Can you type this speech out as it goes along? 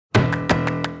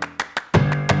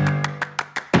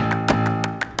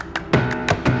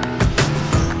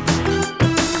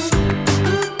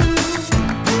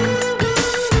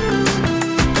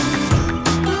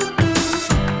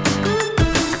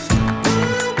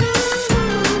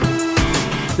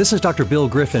This is Dr. Bill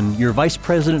Griffin, your Vice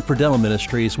President for Dental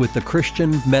Ministries with the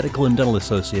Christian Medical and Dental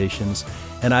Associations,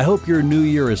 and I hope your new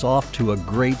year is off to a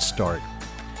great start.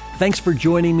 Thanks for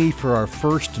joining me for our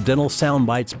first Dental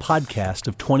Soundbites podcast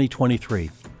of 2023.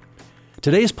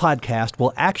 Today's podcast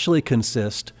will actually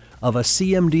consist of a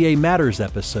CMDA Matters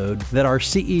episode that our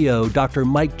CEO, Dr.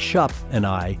 Mike Chupp, and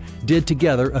I did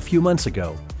together a few months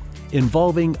ago,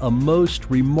 involving a most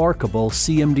remarkable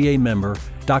CMDA member,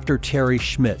 Dr. Terry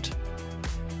Schmidt.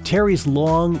 Terry's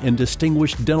long and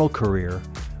distinguished dental career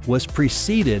was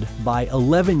preceded by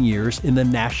 11 years in the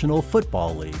National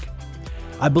Football League.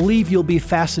 I believe you'll be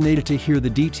fascinated to hear the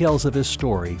details of his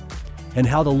story and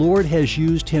how the Lord has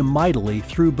used him mightily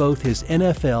through both his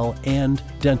NFL and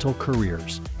dental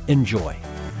careers. Enjoy.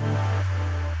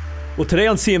 Well, today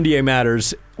on CMDA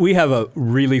Matters, we have a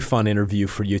really fun interview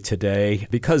for you today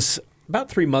because about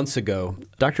 3 months ago,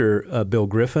 Dr. Bill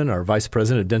Griffin, our Vice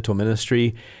President of Dental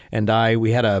Ministry, and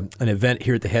we had an event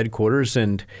here at the headquarters,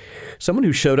 and someone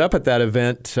who showed up at that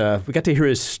event, we got to hear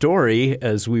his story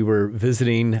as we were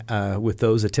visiting with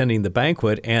those attending the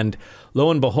banquet, and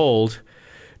lo and behold,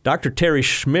 Dr. Terry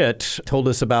Schmidt told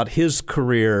us about his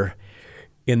career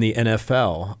in the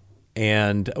NFL,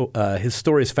 and his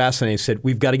story is fascinating. He said,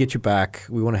 we've got to get you back.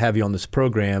 We want to have you on this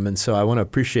program, and so I want to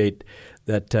appreciate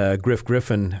that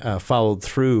Griffin followed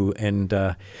through and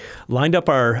lined up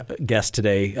our guest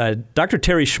today. Dr.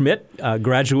 Terry Schmidt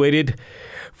graduated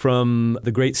from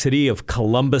the great city of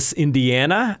Columbus,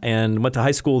 Indiana, and went to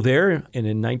high school there in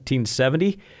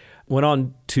 1970. Went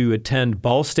on to attend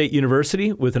Ball State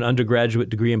University with an undergraduate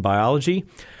degree in biology.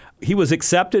 He was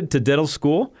accepted to dental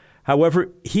school. However,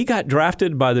 he got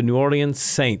drafted by the New Orleans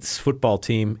Saints football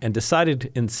team and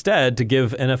decided instead to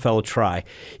give NFL a try.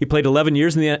 He played 11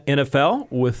 years in the NFL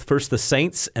with first the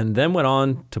Saints and then went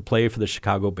on to play for the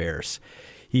Chicago Bears.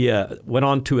 He went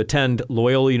on to attend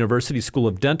Loyola University School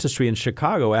of Dentistry in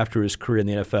Chicago after his career in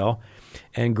the NFL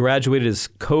and graduated as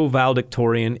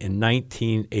co-valedictorian in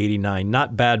 1989.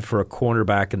 Not bad for a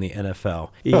cornerback in the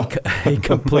NFL. He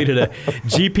completed a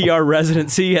GPR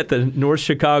residency at the North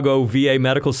Chicago VA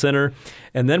Medical Center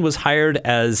and then was hired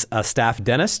as a staff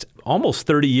dentist, almost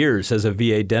 30 years as a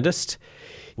VA dentist.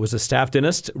 Was a staff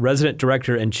dentist, resident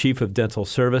director, and chief of dental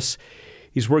service.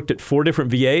 He's worked at 4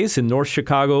 different VAs in North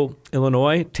Chicago,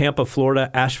 Illinois, Tampa,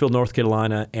 Florida, Asheville, North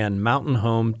Carolina, and Mountain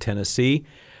Home, Tennessee.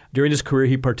 During his career,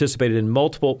 he participated in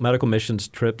multiple medical missions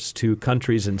trips to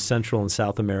countries in Central and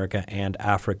South America and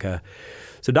Africa.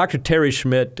 So, Dr. Terry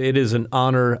Schmidt, it is an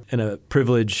honor and a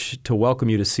privilege to welcome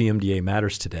you to CMDA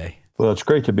Matters today. Well, it's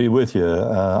great to be with you.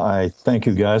 I thank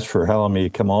you guys for allowing me to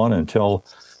come on and tell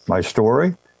my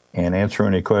story and answer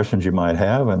any questions you might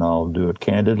have, and I'll do it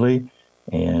candidly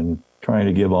and trying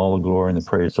to give all the glory and the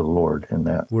praise to the Lord in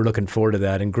that. We're looking forward to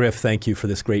that. And Griff, thank you for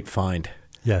this great find.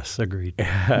 Yes, agreed.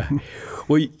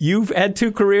 Well, you've had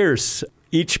 2 careers,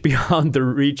 each beyond the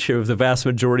reach of the vast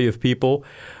majority of people.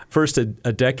 First, a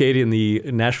decade in the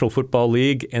National Football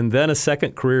League, and then a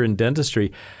second career in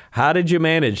dentistry. How did you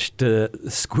manage to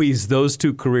squeeze those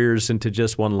 2 careers into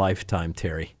just one lifetime,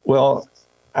 Terry? Well,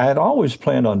 I had always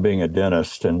planned on being a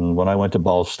dentist, and when I went to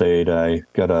Ball State, I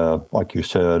got like you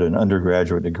said, an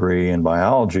undergraduate degree in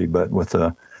biology, but with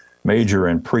a major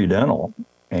in pre-dental.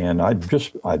 And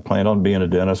I'd planned on being a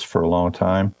dentist for a long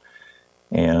time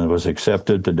and was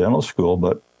accepted to dental school,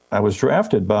 but I was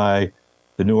drafted by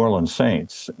the New Orleans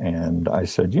Saints. And I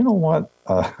said, you know what,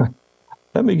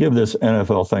 let me give this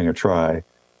NFL thing a try.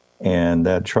 And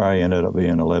that try ended up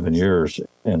being 11 years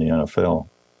in the NFL.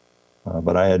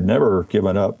 But I had never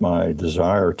given up my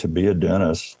desire to be a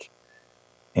dentist.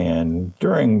 And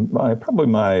during probably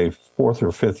my 4th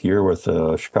or 5th year with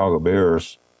the Chicago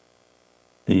Bears,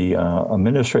 the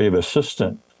administrative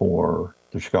assistant for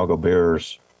the Chicago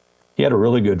Bears, he had a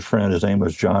really good friend. His name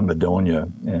was John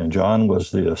Madonia, and John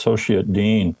was the associate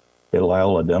dean at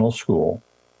Loyola Dental School.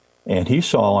 And he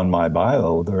saw on my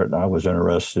bio that I was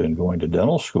interested in going to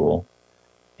dental school.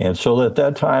 And so at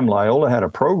that time, Loyola had a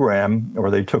program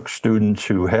where they took students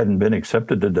who hadn't been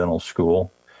accepted to dental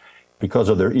school because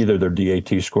of either their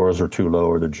DAT scores were too low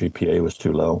or their GPA was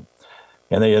too low.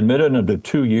 And they admitted them to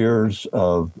 2 years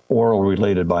of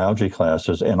oral-related biology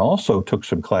classes and also took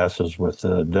some classes with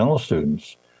dental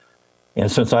students.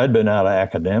 And since I'd been out of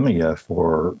academia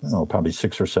for probably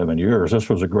 6 or 7 years, this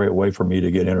was a great way for me to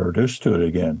get introduced to it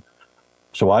again.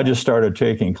 So I just started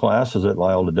taking classes at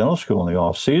Loyola Dental School in the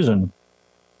off-season.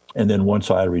 And then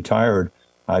once I retired,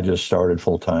 I just started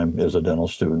full-time as a dental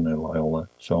student at Loyola.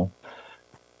 So,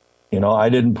 I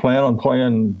didn't plan on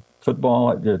playing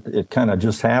football. It kind of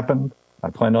just happened. I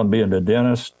planned on being a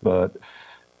dentist, but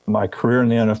my career in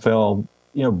the NFL,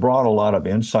 brought a lot of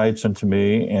insights into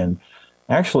me. And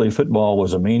Actually, football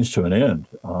was a means to an end.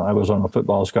 I was on a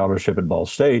football scholarship at Ball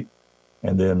State,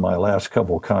 and then my last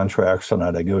couple of contracts that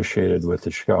I negotiated with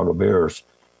the Chicago Bears,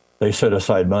 they set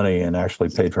aside money and actually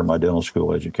paid for my dental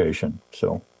school education.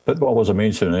 So football was a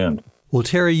means to an end. Well,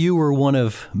 Terry, you were one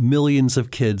of millions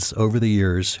of kids over the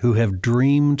years who have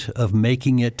dreamed of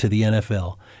making it to the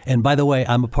NFL. And by the way,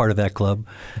 I'm a part of that club.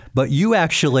 But you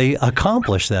actually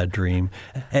accomplished that dream.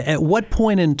 At what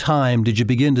point in time did you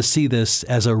begin to see this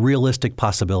as a realistic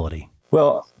possibility?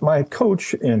 Well, my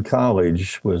coach in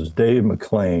college was Dave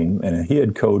McClain, and he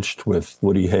had coached with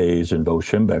Woody Hayes and Bo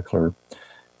Schembechler.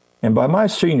 And by my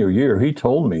senior year, he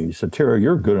told me, he said, Terry,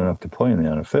 you're good enough to play in the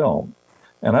NFL.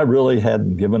 And I really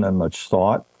hadn't given it much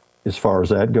thought as far as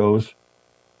that goes.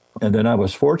 And then I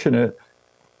was fortunate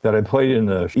that I played in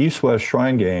the East-West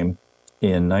Shrine game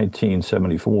in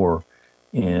 1974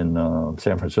 in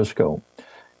San Francisco.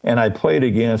 And I played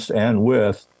against and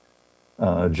with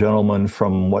gentlemen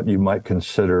from what you might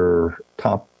consider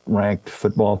top-ranked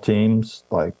football teams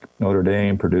like Notre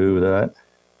Dame, Purdue, that.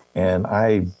 And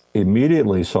I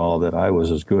immediately saw that I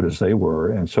was as good as they were.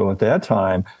 And so at that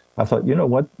time, I thought, you know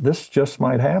what, this just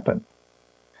might happen.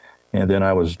 And then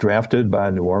I was drafted by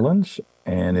New Orleans.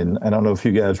 And I don't know if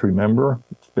you guys remember,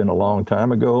 it's been a long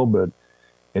time ago, but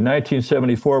in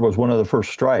 1974 was one of the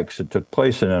first strikes that took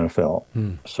place in NFL.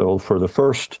 So for the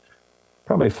first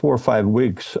probably 4 or 5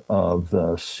 weeks of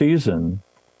the season,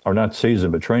 or not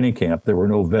season, but training camp, there were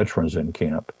no veterans in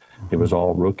camp. It was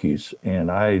all rookies.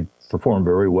 And I performed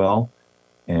very well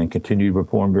and continued to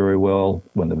perform very well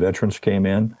when the veterans came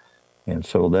in. And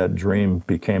so that dream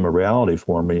became a reality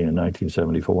for me in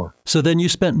 1974. So then you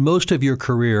spent most of your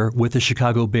career with the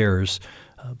Chicago Bears,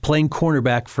 playing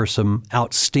cornerback for some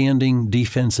outstanding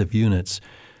defensive units.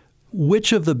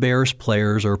 Which of the Bears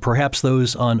players, or perhaps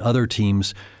those on other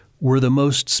teams, were the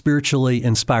most spiritually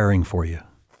inspiring for you?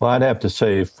 Well, I'd have to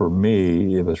say for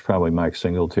me, it was probably Mike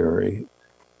Singletary.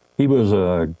 He was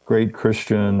a great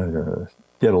Christian,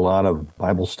 did a lot of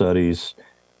Bible studies.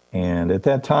 And at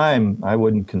that time, I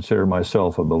wouldn't consider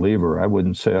myself a believer. I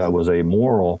wouldn't say I was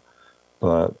amoral,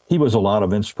 but he was a lot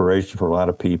of inspiration for a lot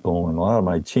of people, and a lot of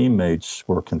my teammates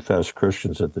were confessed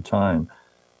Christians at the time.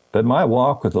 But my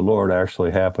walk with the Lord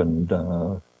actually happened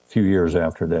a few years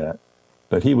after that.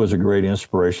 But he was a great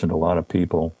inspiration to a lot of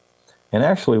people. And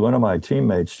actually, one of my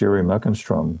teammates, Jerry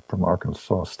Muckenstrom from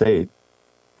Arkansas State,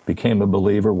 became a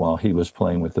believer while he was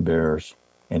playing with the Bears.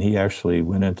 And he actually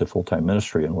went into full-time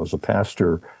ministry and was a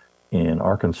pastor in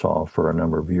Arkansas for a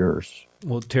number of years.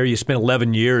 Well, Terry, you spent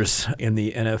 11 years in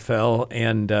the NFL,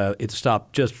 and it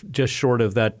stopped just short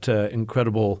of that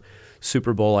incredible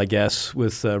Super Bowl, I guess,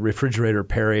 with Refrigerator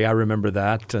Perry. I remember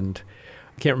that, and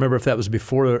I can't remember if that was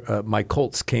before my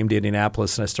Colts came to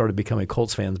Indianapolis and I started becoming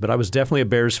Colts fans, but I was definitely a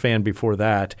Bears fan before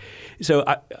that. So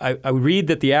I read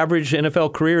that the average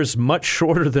NFL career is much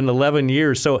shorter than 11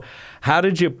 years. So how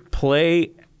did you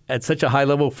play at such a high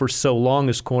level for so long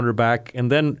as cornerback, and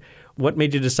then what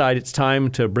made you decide it's time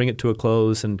to bring it to a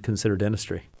close and consider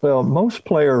dentistry? Well, most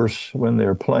players, when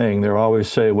they're playing, they always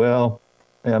say, well,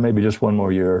 yeah, maybe just one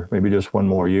more year, maybe just one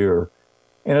more year.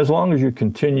 And as long as you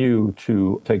continue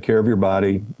to take care of your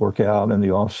body, work out in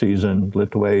the off season,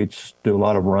 lift weights, do a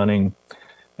lot of running.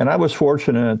 And I was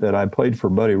fortunate that I played for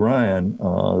Buddy Ryan,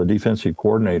 the defensive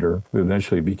coordinator, who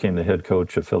eventually became the head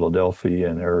coach of Philadelphia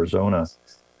and Arizona.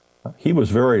 He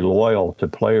was very loyal to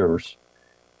players.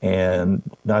 And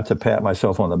not to pat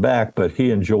myself on the back, but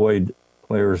he enjoyed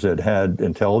players that had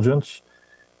intelligence.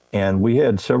 And we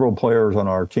had several players on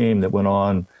our team that went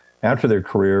on after their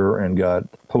career and got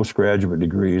postgraduate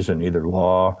degrees in either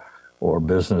law or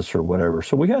business or whatever.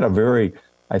 So we had a very,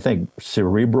 I think,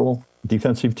 cerebral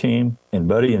defensive team, and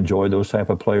Buddy enjoyed those type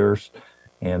of players.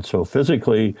 And so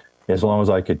physically, as long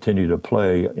as I continued to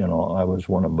play, I was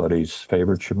one of Buddy's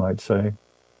favorites, you might say.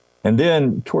 And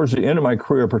then towards the end of my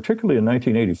career, particularly in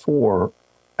 1984,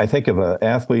 I think if an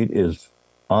athlete is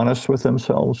honest with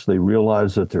themselves, they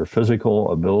realize that their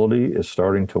physical ability is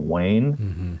starting to wane.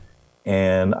 Mm-hmm.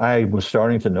 And I was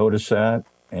starting to notice that.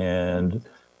 And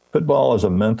football is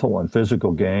a mental and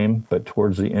physical game, but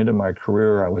towards the end of my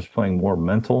career, I was playing more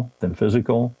mental than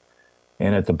physical.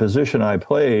 And at the position I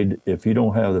played, if you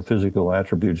don't have the physical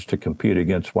attributes to compete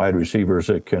against wide receivers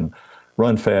that can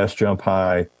run fast, jump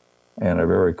high, and are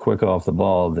very quick off the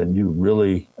ball, then you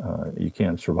really, you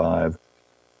can't survive.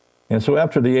 And so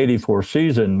after the 84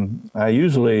 season, I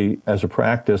usually, as a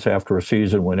practice after a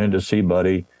season, went in to see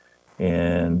Buddy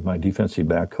and my defensive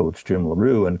back coach, Jim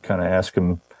LaRue, and kind of asked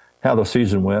him how the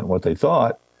season went and what they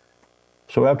thought.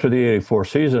 So after the 84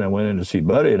 season, I went in to see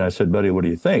Buddy, and I said, Buddy, what do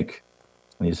you think?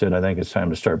 And he said, I think it's time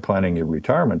to start planning your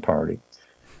retirement party.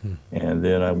 And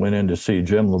then I went in to see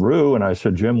Jim LaRue, and I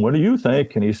said, Jim, what do you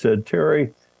think? And he said,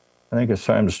 Terry, I think it's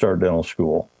time to start dental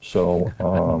school. So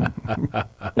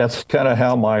that's kind of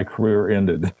how my career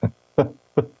ended.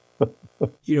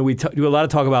 We do a lot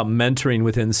of talk about mentoring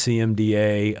within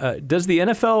CMDA. Does the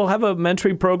NFL have a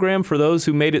mentoring program for those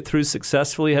who made it through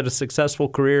successfully, had a successful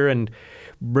career, and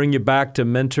bring you back to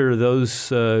mentor those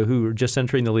who are just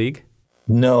entering the league?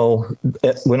 No.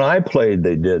 When I played,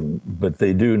 they didn't, but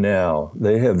they do now.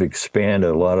 They have expanded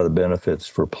a lot of the benefits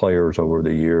for players over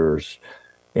the years.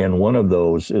 And one of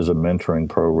those is a mentoring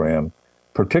program,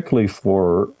 particularly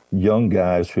for young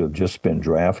guys who have just been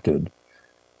drafted.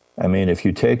 I mean, if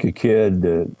you take a kid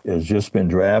that has just been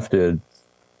drafted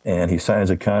and he signs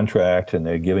a contract and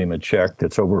they give him a check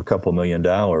that's over a couple $1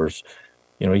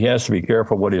 million, he has to be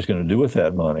careful what he's going to do with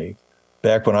that money.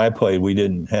 Back when I played, we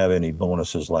didn't have any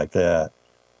bonuses like that.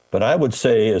 But I would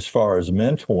say, as far as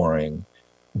mentoring,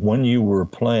 when you were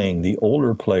playing, the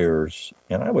older players,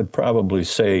 and I would probably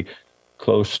say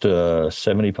close to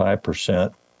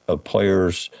 75% of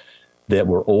players that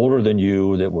were older than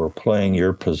you, that were playing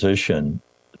your position,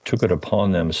 took it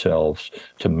upon themselves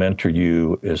to mentor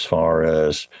you as far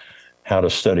as how to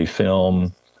study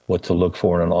film, what to look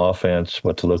for in an offense,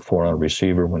 what to look for on a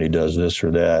receiver when he does this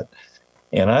or that.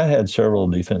 And I had several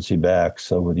defensive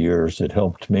backs over the years that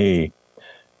helped me,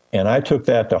 and I took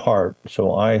that to heart.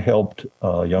 So I helped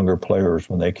younger players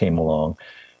when they came along.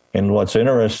 And what's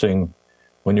interesting,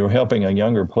 when you're helping a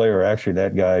younger player, actually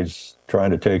that guy's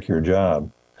trying to take your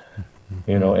job.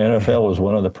 NFL is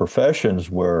one of the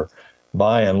professions where,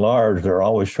 by and large, they're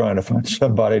always trying to find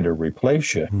somebody to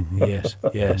replace you.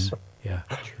 Yes, yeah.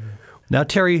 Now,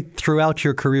 Terry, throughout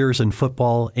your careers in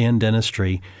football and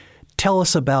dentistry, tell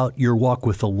us about your walk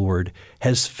with the Lord.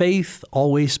 Has faith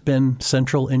always been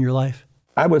central in your life?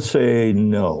 I would say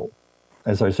no.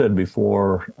 As I said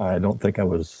before, I don't think I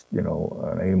was,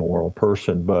 an amoral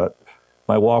person, but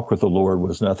my walk with the Lord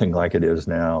was nothing like it is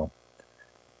now.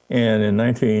 And in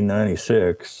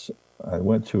 1996, I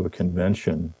went to a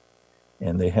convention,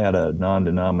 and they had a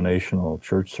non-denominational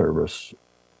church service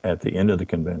at the end of the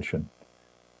convention.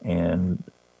 And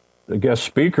the guest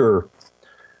speaker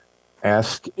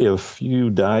asked, if you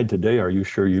died today, are you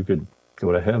sure you could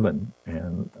go to heaven?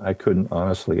 And I couldn't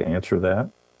honestly answer that.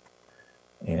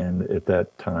 And at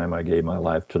that time, I gave my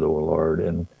life to the Lord.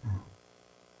 And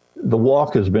the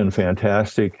walk has been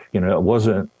fantastic. It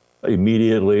wasn't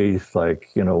immediately like,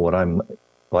 what I'm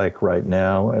like right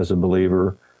now as a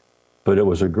believer, but it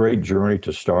was a great journey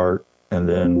to start. And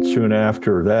then soon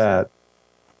after that,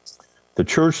 the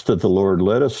church that the Lord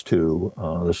led us to,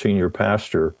 the senior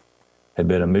pastor had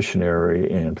been a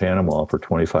missionary in Panama for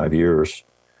 25 years.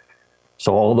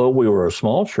 So although we were a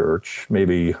small church,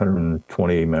 maybe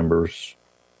 120 members,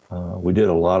 we did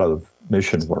a lot of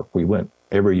mission work. We went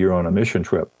every year on a mission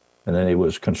trip, and then it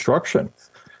was construction.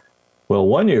 Well,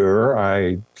 one year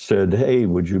I said, hey,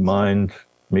 would you mind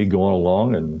me going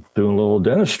along and doing a little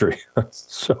dentistry?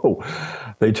 So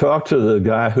they talked to the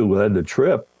guy who led the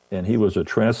trip, and he was a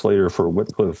translator for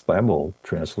Wycliffe Bible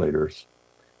translators.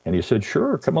 And he said,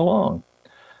 sure, come along.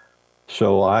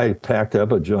 So I packed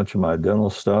up a bunch of my dental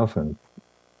stuff and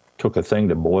took a thing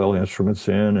to boil instruments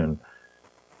in, and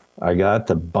I got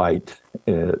the bite.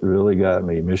 It really got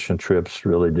me. Mission trips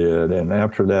really did. And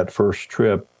after that first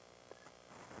trip,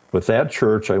 with that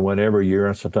church, I went every year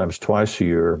and sometimes twice a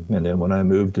year. And then when I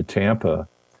moved to Tampa,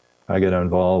 I got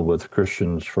involved with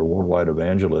Christians for Worldwide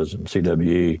Evangelism,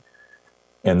 CWE.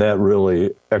 And that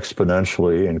really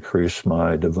exponentially increased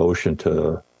my devotion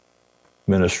to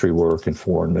ministry work and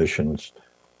foreign missions.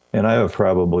 And I have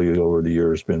probably, over the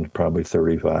years, been probably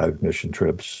 35 mission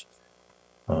trips,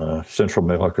 Central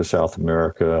America, South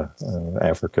America,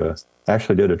 Africa. I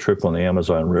actually did a trip on the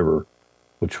Amazon River,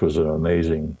 which was an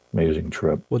amazing, amazing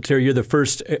trip. Well, Terry, you're the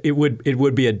first. It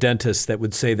would be a dentist that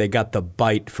would say they got the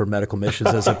bite for medical missions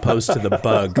as opposed to the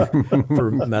bug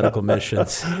for medical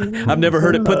missions. I've never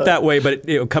heard it put that way, but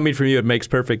coming from you, it makes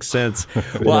perfect sense.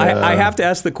 Well, I have to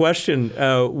ask the question: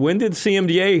 when did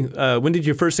CMDA? When did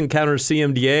you first encounter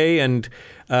CMDA, and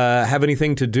have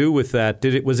anything to do with that?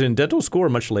 Was it in dental school or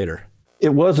much later?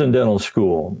 It was in dental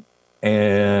school,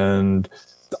 and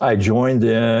I joined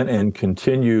in and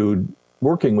continued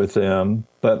working with them.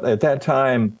 But at that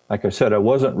time, like I said, I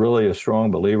wasn't really a strong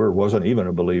believer, wasn't even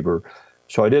a believer.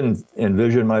 So I didn't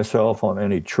envision myself on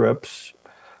any trips.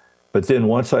 But then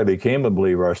once I became a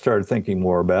believer, I started thinking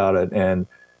more about it. And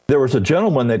there was a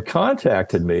gentleman that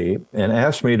contacted me and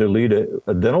asked me to lead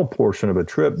a dental portion of a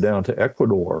trip down to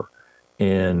Ecuador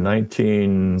in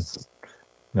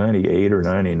 1998 or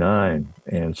 99.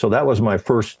 And so that was my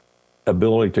first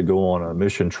ability to go on a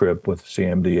mission trip with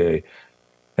CMDA.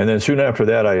 And then soon after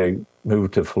that, I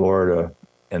moved to Florida,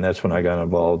 and that's when I got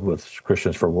involved with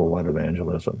Christians for Worldwide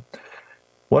Evangelism.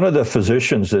 One of the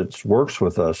physicians that works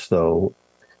with us, though,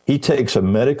 he takes a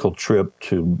medical trip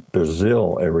to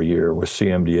Brazil every year with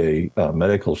CMDA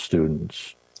medical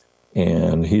students,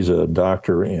 and he's a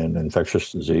doctor in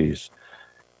infectious disease.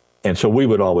 And so we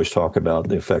would always talk about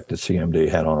the effect that CMD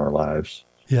had on our lives.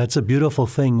 Yeah, it's a beautiful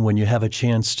thing when you have a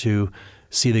chance to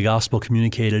see the gospel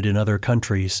communicated in other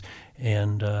countries,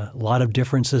 and a lot of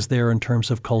differences there in terms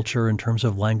of culture, in terms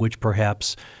of language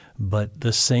perhaps, but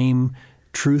the same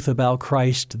truth about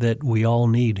Christ that we all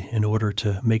need in order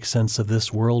to make sense of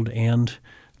this world and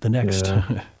the next.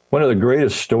 Yeah. One of the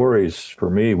greatest stories for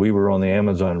me, we were on the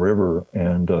Amazon River,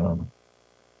 and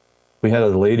we had a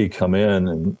lady come in,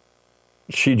 and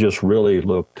she just really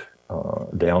looked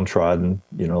downtrodden,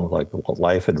 like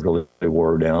life had really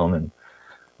wore her down. And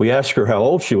we asked her how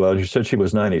old she was. She said she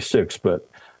was 96, but,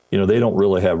 they don't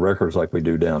really have records like we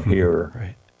do down here.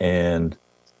 Right. And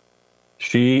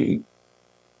she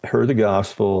heard the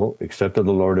gospel, accepted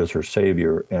the Lord as her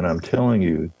Savior, and I'm telling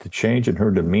you, the change in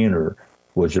her demeanor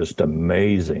was just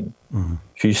amazing. Mm-hmm.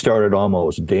 She started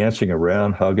almost dancing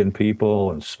around, hugging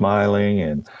people and smiling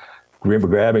and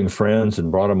grabbing friends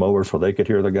and brought them over so they could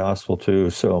hear the gospel too.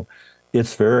 So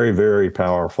it's very, very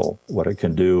powerful what it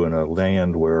can do in a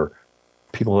land where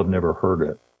people have never heard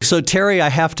it. So Terry, I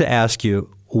have to ask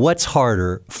you, what's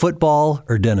harder, football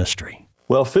or dentistry?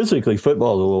 Well, physically,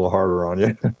 football is a little harder on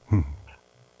you.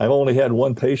 I've only had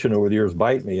one patient over the years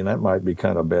bite me, and that might be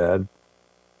kind of bad.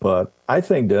 But I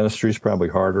think dentistry is probably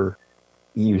harder.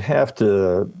 You have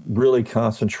to really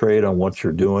concentrate on what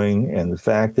you're doing, and the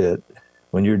fact that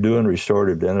when you're doing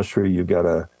restorative dentistry, you've got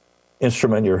an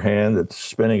instrument in your hand that's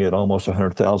spinning at almost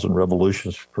 100,000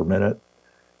 revolutions per minute,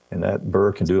 and that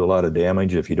burr can do a lot of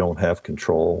damage if you don't have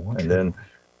control. And then,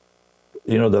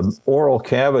 the oral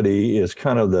cavity is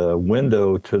kind of the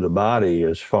window to the body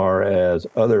as far as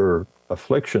other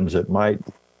afflictions that might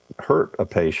hurt a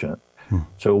patient.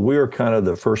 So we're kind of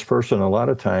the first person a lot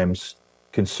of times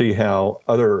can see how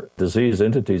other disease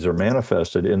entities are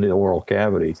manifested in the oral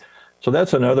cavity. So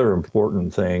that's another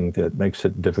important thing that makes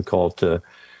it difficult to,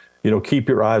 keep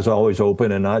your eyes always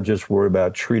open and not just worry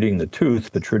about treating the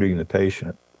tooth, but treating the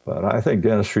patient. But I think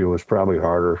dentistry was probably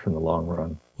harder in the long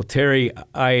run. Well, Terry,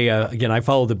 I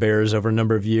followed the Bears over a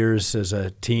number of years as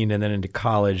a teen and then into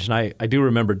college, and I do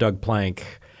remember Doug Plank.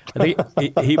 I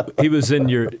think he was in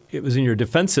your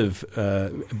defensive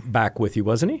back with you,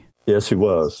 wasn't he? Yes, he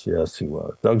was.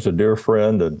 Doug's a dear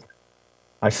friend, and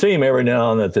I see him every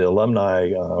now and then at the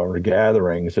alumni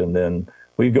gatherings, and then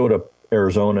we go to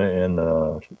Arizona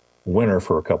in winter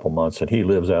for a couple months, and he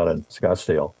lives out in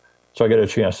Scottsdale. So I get a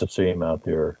chance to see him out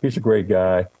there. He's a great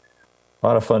guy, a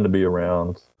lot of fun to be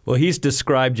around. Well, he's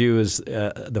described you as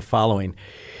the following.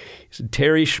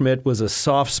 Terry Schmidt was a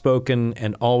soft-spoken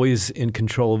and always in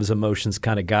control of his emotions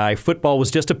kind of guy. Football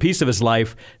was just a piece of his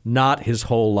life, not his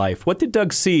whole life. What did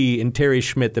Doug see in Terry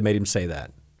Schmidt that made him say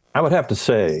that? I would have to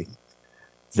say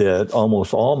that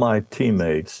almost all my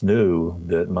teammates knew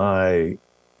that my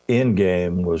end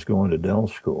game was going to dental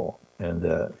school, and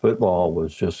that football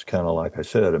was just kind of, like I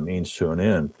said, a means to an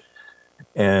end.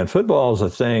 And football is a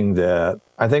thing that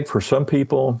I think for some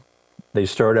people, they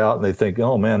start out and they think,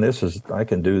 oh man, I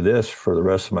can do this for the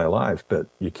rest of my life, but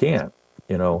you can't.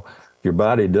 Your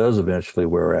body does eventually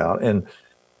wear out. And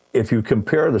if you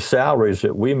compare the salaries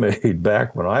that we made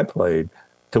back when I played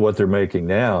to what they're making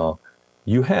now,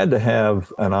 you had to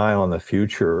have an eye on the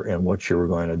future and what you were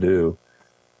going to do.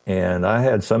 And I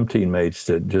had some teammates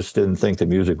that just didn't think the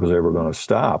music was ever going to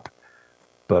stop.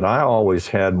 But I always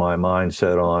had my mind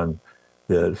set on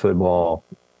that football,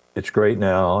 it's great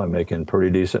now. I'm making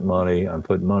pretty decent money. I'm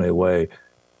putting money away.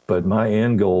 But my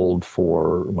end goal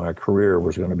for my career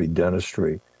was going to be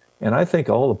dentistry. And I think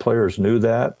all the players knew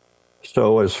that.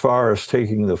 So as far as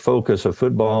taking the focus of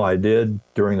football, I did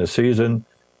during the season.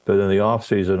 But in the off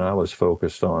season, I was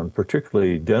focused on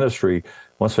particularly dentistry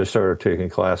once I started taking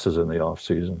classes in the off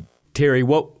season. Terry,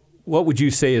 what would you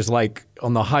say is like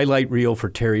on the highlight reel for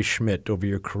Terry Schmidt over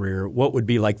your career? What would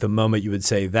be like the moment you would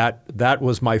say that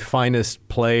was my finest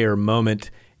play or moment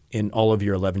in all of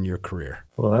your 11-year career?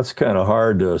 Well, that's kind of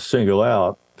hard to single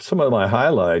out. Some of my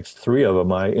highlights, 3 of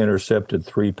them, I intercepted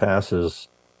 3 passes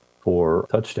for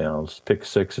touchdowns, pick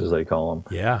six as they call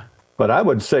them. Yeah. But I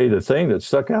would say the thing that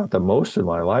stuck out the most in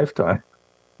my lifetime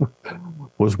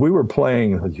was we were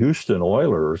playing the Houston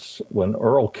Oilers when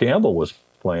Earl Campbell was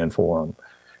playing for them.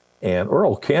 And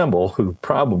Earl Campbell, who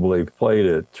probably played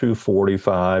at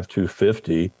 245,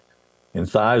 250, and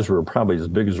thighs were probably as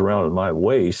big as around my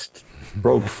waist,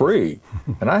 broke free.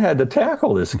 And I had to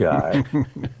tackle this guy.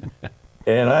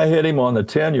 And I hit him on the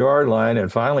 10-yard line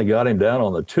and finally got him down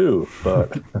on the 2.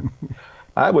 But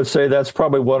I would say that's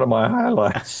probably one of my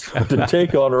highlights, to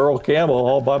take on Earl Campbell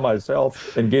all by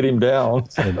myself and get him down.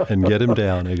 and get him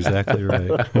down, exactly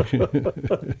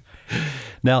right.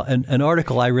 Now, an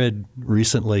article I read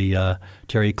recently,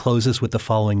 Terry, closes with the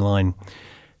following line.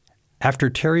 After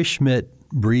Terry Schmidt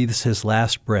breathes his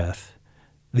last breath,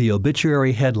 the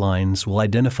obituary headlines will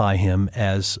identify him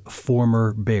as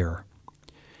former Bear.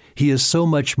 He is so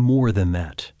much more than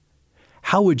that.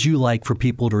 How would you like for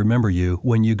people to remember you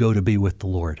when you go to be with the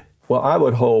Lord? Well, I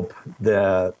would hope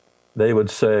that they would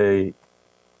say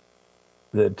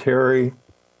that Terry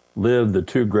lived the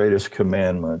 2 greatest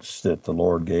commandments that the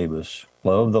Lord gave us.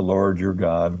 Love the Lord your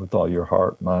God with all your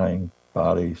heart, mind,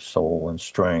 body, soul, and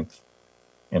strength,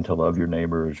 and to love your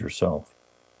neighbor as yourself.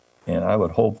 And I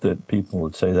would hope that people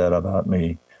would say that about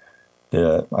me,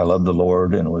 that I love the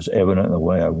Lord, and it was evident in the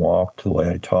way I walked, the way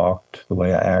I talked, the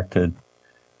way I acted,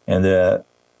 and that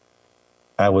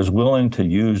I was willing to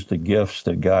use the gifts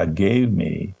that God gave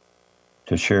me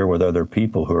to share with other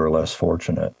people who are less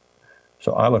fortunate.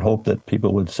 So I would hope that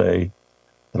people would say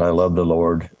that I love the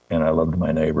Lord and I loved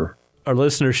my neighbor. Our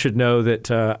listeners should know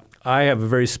that I have a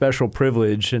very special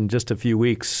privilege in just a few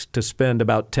weeks to spend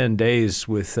about 10 days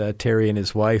with Terry and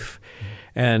his wife.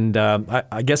 And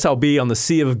I guess I'll be on the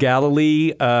Sea of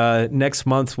Galilee next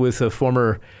month with a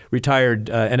former retired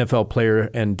NFL player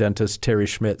and dentist, Terry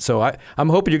Schmidt. So I'm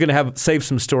hoping you're going to save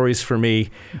some stories for me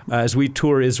as we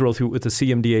tour Israel with the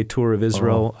CMDA Tour of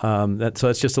Israel. So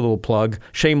that's just a little plug,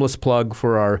 shameless plug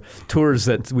for our tours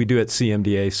that we do at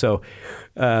CMDA. So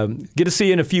good to see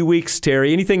you in a few weeks,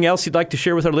 Terry. Anything else you'd like to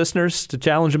share with our listeners to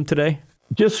challenge them today?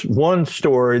 Just one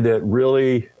story that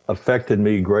really affected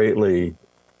me greatly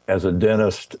as a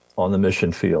dentist on the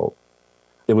mission field.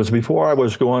 It was before I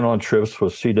was going on trips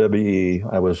with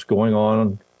CWE. I was going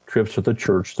on trips with the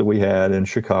church that we had in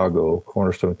Chicago,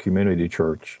 Cornerstone Community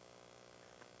Church.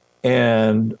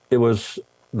 And it was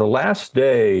the last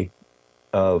day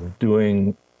of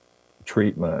doing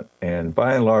treatment. And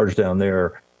by and large down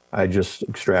there, I just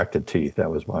extracted teeth.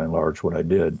 That was by and large what I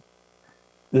did.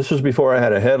 This was before I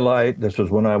had a headlight. This was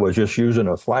when I was just using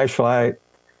a flashlight.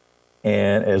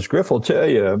 And as Griff will tell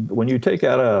you, when you take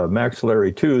out a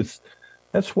maxillary tooth,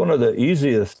 that's one of the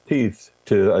easiest teeth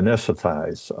to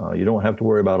anesthetize. You don't have to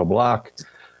worry about a block.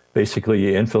 Basically,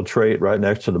 you infiltrate right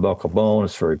next to the buccal bone.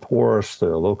 It's very porous.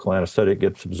 The local anesthetic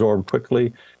gets absorbed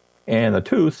quickly, and the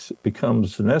tooth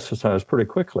becomes anesthetized pretty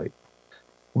quickly.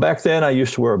 Back then, I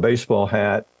used to wear a baseball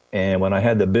hat, and when I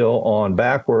had the bill on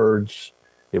backwards,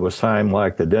 it was time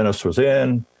like the dentist was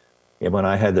in. And when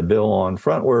I had the bill on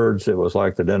frontwards, it was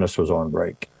like the dentist was on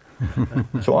break.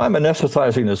 So I'm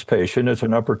anesthetizing this patient. It's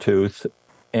an upper tooth,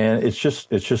 and it's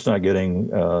just not getting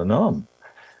numb.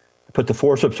 I put the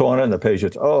forceps on it, and the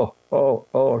patient's, oh,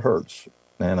 it hurts.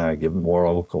 And I give them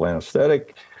more local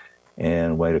anesthetic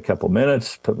and wait a couple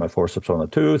minutes, put my forceps on the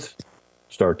tooth,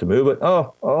 start to move it.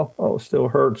 Oh, it still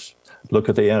hurts. Look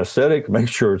at the anesthetic, make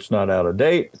sure it's not out of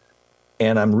date.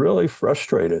 And I'm really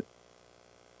frustrated.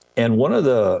 And one of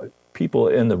the people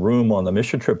in the room on the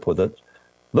mission trip with it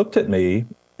looked at me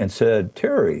and said,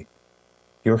 Terry,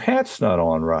 your hat's not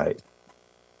on right.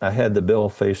 I had the bill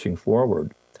facing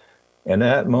forward. And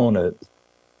that moment,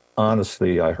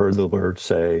 honestly, I heard the Lord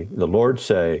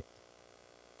say,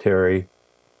 Terry,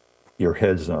 your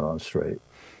head's not on straight.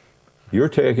 You're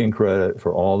taking credit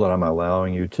for all that I'm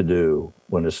allowing you to do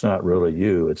when it's not really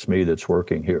you, it's me that's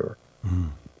working here.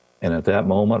 Mm. And at that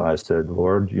moment, I said,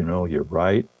 Lord, you're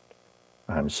right.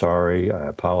 I'm sorry. I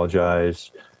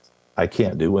apologize. I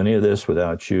can't do any of this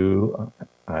without you.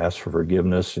 I ask for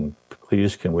forgiveness, and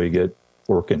please, can we get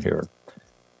working here?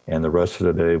 And the rest of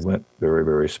the day went very,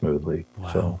 very smoothly.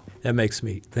 Wow. So that makes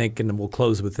me think, and we'll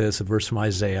close with this, a verse from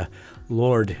Isaiah.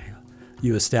 Lord,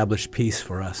 you established peace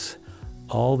for us.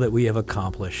 All that we have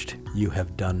accomplished, you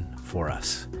have done for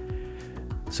us.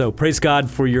 So praise God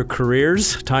for your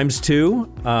careers,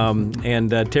 ×2.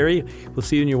 And Terry, we'll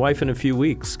see you and your wife in a few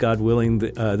weeks, God willing,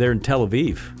 there in Tel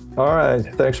Aviv. All right.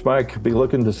 Thanks, Mike. Be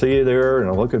looking to see you there, and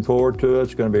I'm looking forward to it.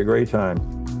 It's going to be a great time.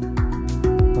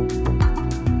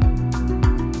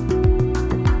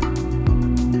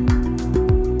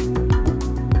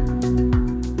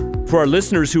 For our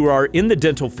listeners who are in the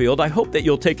dental field, I hope that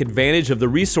you'll take advantage of the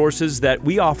resources that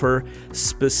we offer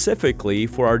specifically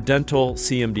for our dental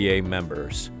CMDA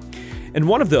members. And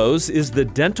one of those is the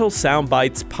Dental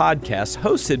Soundbites podcast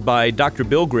hosted by Dr.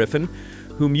 Bill Griffin,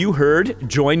 whom you heard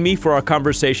join me for our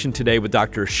conversation today with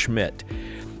Dr. Schmidt.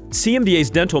 CMDA's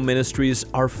dental ministries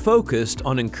are focused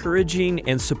on encouraging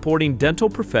and supporting dental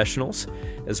professionals,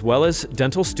 as well as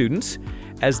dental students,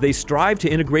 as they strive to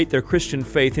integrate their Christian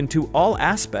faith into all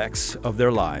aspects of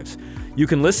their lives. You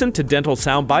can listen to Dental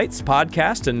Soundbites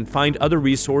podcast and find other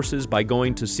resources by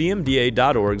going to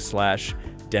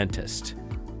cmda.org/dentist.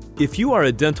 If you are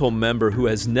a dental member who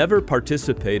has never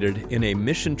participated in a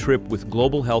mission trip with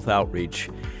Global Health Outreach,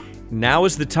 now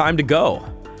is the time to go.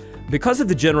 Because of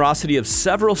the generosity of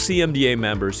several CMDA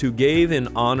members who gave in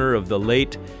honor of the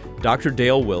late Dr.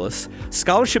 Dale Willis,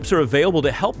 scholarships are available to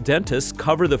help dentists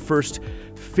cover the first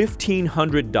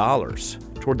 $1,500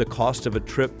 toward the cost of a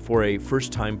trip for a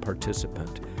first-time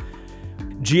participant.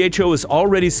 GHO is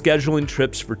already scheduling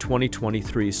trips for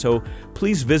 2023, so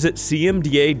please visit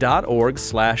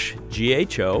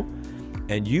cmda.org/GHO,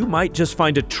 and you might just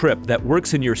find a trip that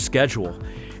works in your schedule.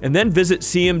 And then visit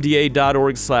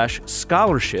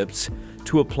cmda.org/scholarships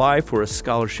to apply for a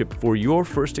scholarship for your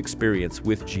first experience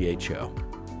with GHO.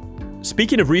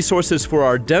 Speaking of resources for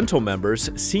our dental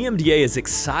members, CMDA is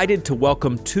excited to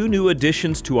welcome 2 new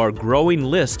additions to our growing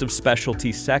list of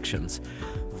specialty sections.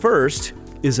 First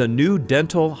is a new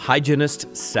dental hygienist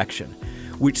section,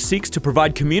 which seeks to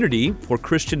provide community for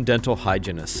Christian dental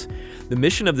hygienists. The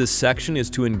mission of this section is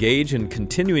to engage in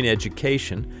continuing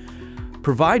education,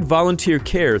 provide volunteer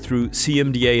care through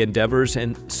CMDA endeavors,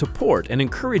 and support and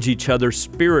encourage each other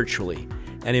spiritually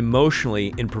and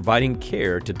emotionally in providing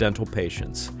care to dental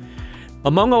patients.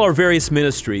 Among all our various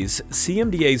ministries,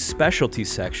 CMDA's specialty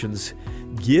sections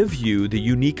give you the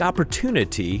unique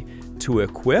opportunity to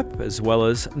equip as well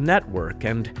as network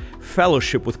and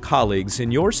fellowship with colleagues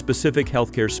in your specific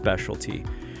healthcare specialty.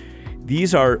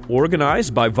 These are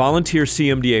organized by volunteer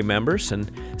CMDA members,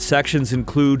 and sections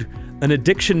include an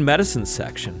addiction medicine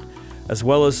section, as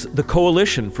well as the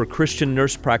Coalition for Christian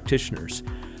Nurse Practitioners,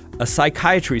 a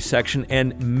psychiatry section,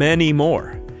 and many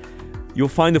more. You'll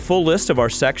find the full list of our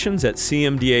sections at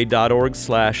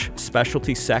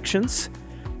cmda.org/specialty sections.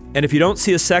 And if you don't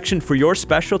see a section for your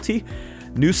specialty,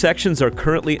 new sections are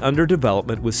currently under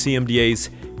development with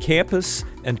CMDA's campus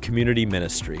and community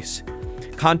ministries.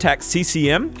 Contact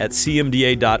CCM at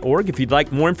cmda.org if you'd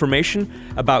like more information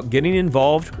about getting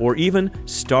involved or even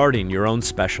starting your own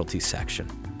specialty section.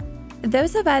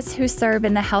 Those of us who serve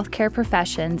in the healthcare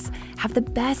professions have the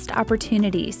best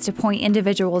opportunities to point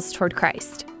individuals toward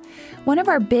Christ. One of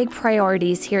our big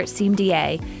priorities here at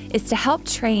CMDA is to help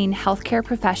train healthcare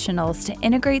professionals to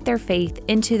integrate their faith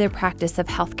into their practice of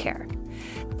healthcare.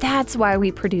 That's why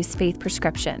we produce Faith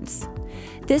Prescriptions.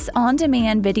 This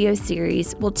on-demand video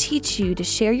series will teach you to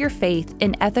share your faith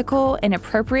in ethical and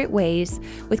appropriate ways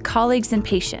with colleagues and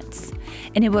patients,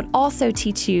 and it will also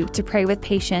teach you to pray with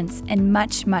patients and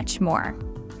much, much more.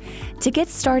 To get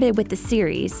started with the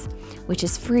series, which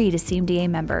is free to CMDA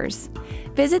members,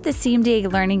 visit the CMDA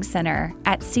Learning Center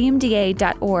at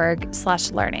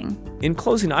cmda.org/learning. In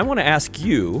closing, I want to ask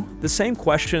you the same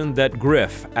question that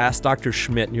Griff asked Dr.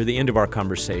 Schmidt near the end of our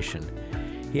conversation.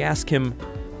 He asked him,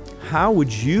 how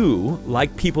would you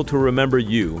like people to remember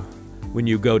you when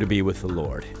you go to be with the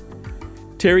Lord?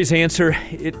 Terry's answer,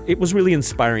 it was really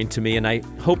inspiring to me, and I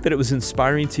hope that it was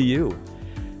inspiring to you.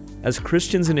 As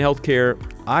Christians in healthcare,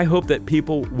 I hope that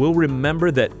people will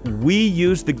remember that we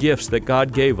use the gifts that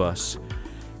God gave us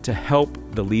to help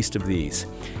the least of these,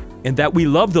 and that we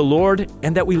love the Lord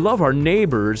and that we love our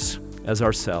neighbors as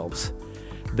ourselves.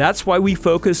 That's why we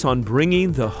focus on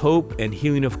bringing the hope and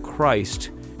healing of Christ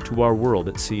to our world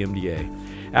at CMDA.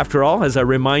 After all, as I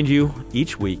remind you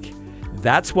each week,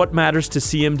 that's what matters to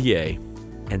CMDA,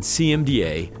 and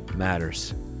CMDA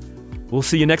matters. We'll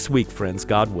see you next week, friends,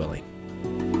 God willing.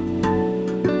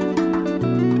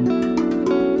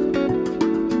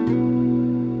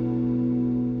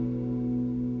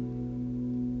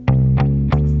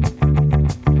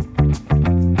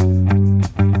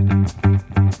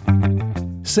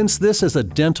 Since this is a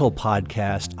dental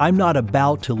podcast, I'm not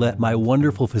about to let my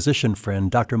wonderful physician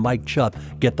friend, Dr. Mike Chupp,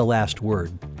 get the last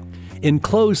word. In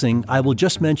closing, I will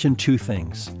just mention 2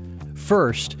 things.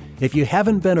 First, if you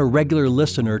haven't been a regular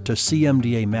listener to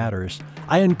CMDA Matters,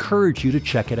 I encourage you to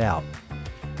check it out.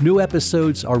 New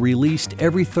episodes are released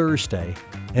every Thursday,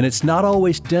 and it's not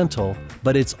always dental,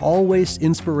 but it's always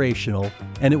inspirational,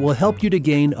 and it will help you to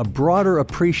gain a broader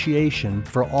appreciation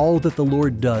for all that the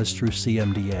Lord does through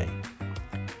CMDA.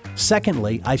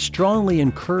 Secondly, I strongly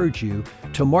encourage you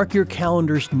to mark your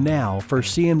calendars now for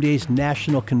CMDA's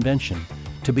National Convention,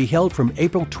 to be held from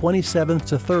April 27th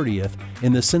to 30th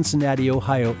in the Cincinnati,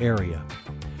 Ohio area.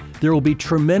 There will be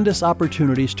tremendous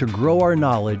opportunities to grow our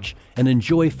knowledge and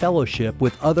enjoy fellowship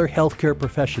with other healthcare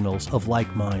professionals of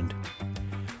like mind.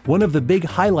 One of the big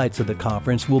highlights of the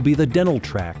conference will be the dental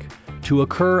track, to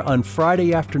occur on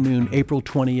Friday afternoon, April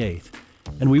 28th.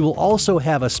 And we will also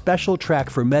have a special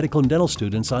track for medical and dental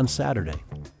students on Saturday.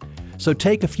 So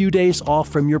take a few days off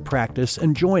from your practice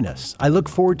and join us. I look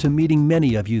forward to meeting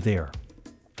many of you there.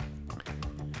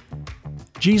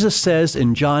 Jesus says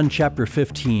in John chapter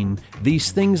 15,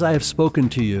 "These things I have spoken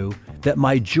to you, that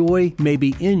my joy may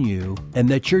be in you, and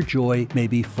that your joy may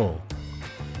be full."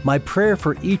 My prayer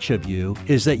for each of you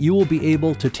is that you will be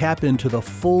able to tap into the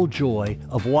full joy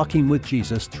of walking with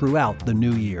Jesus throughout the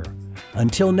new year.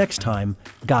 Until next time,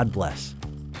 God bless.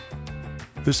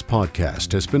 This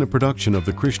podcast has been a production of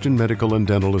the Christian Medical and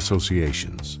Dental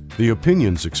Associations. The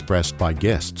opinions expressed by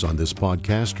guests on this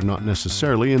podcast are not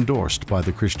necessarily endorsed by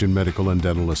the Christian Medical and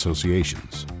Dental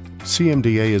Associations.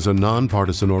 CMDA is a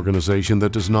nonpartisan organization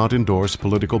that does not endorse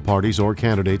political parties or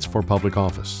candidates for public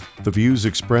office. The views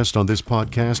expressed on this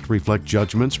podcast reflect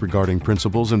judgments regarding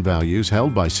principles and values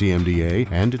held by CMDA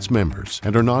and its members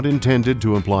and are not intended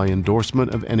to imply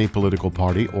endorsement of any political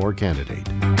party or candidate.